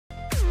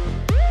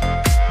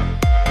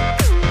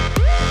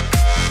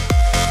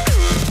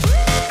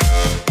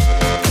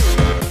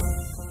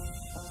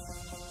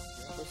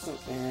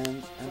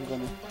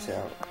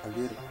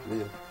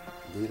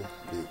little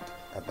bit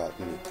about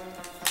me.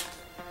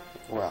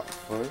 Well,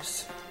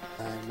 first,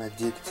 I'm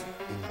addicted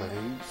in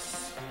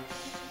games.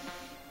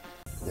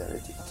 They're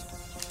addicted.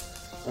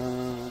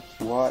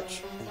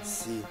 Watch and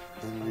see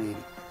and read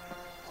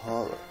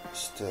horror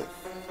stuff,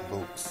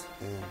 books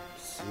and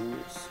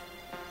series,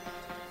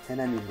 and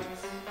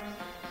animes.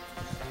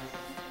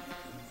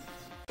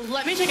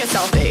 Let me take a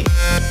selfie.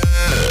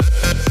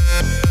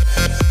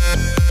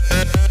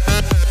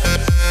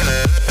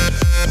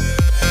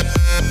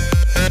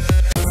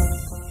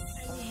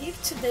 I'm here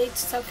today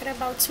to talk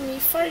about me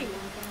for you.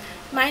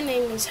 My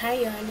name is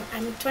Rayane.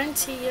 I'm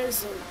 20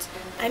 years old.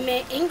 I'm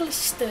an English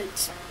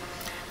student.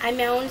 I'm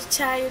an only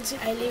child.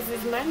 I live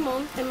with my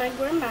mom and my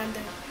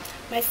grandmother.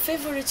 My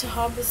favorite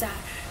hobbies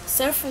are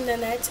surfing the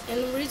net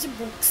and read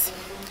books.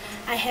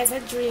 I have a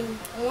dream.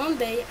 One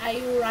day I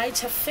will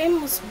write a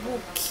famous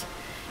book.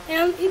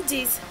 And it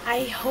is.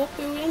 I hope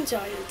you will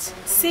enjoy it.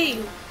 See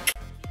you!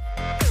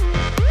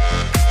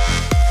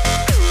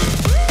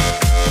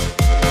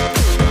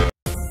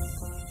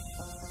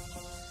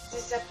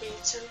 This is a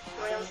picture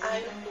when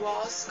I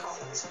was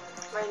college.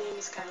 My name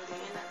is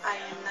Carolina. I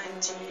am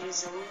 19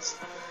 years old.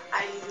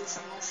 I live in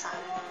São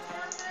Gonçalo.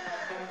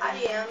 I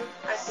am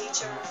a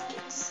teacher of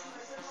kids.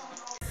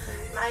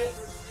 My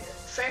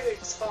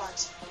favorite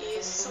sport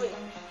is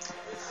swim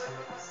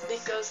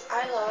because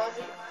I love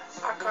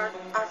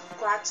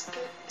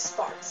aquatic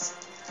sports,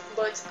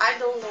 but I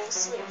don't know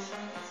swim.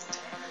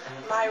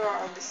 My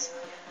hobbies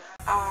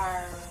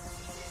are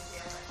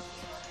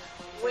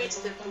read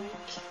the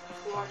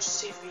book, watch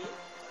TV,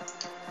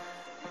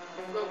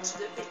 go to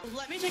the beach.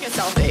 Let me take a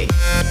selfie.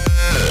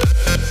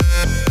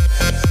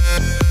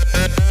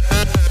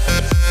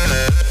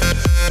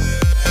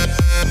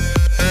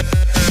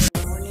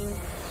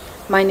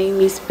 My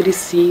name is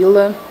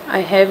Priscila. I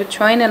have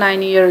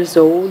 29 years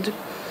old.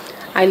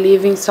 I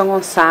live in São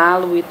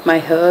Gonçalo with my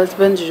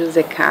husband,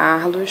 José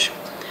Carlos.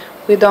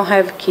 We don't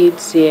have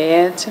kids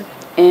yet,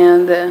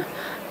 and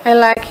I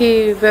like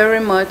very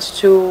much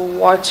to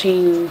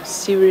watching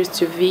series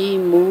TV,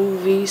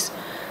 movies,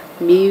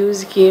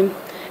 music.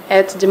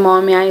 At the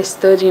moment I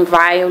study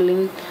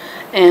violin,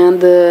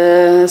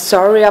 and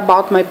sorry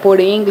about my poor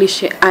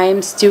English, I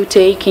am still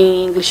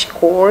taking English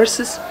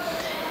courses.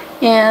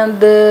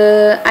 And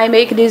I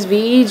make this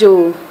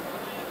video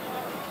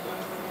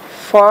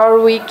for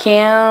we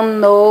can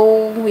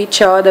know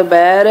each other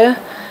better,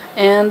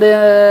 and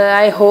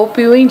I hope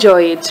you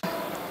enjoy it.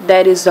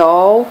 That is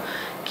all.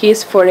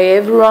 Kiss for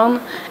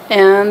everyone,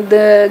 and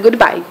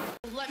goodbye.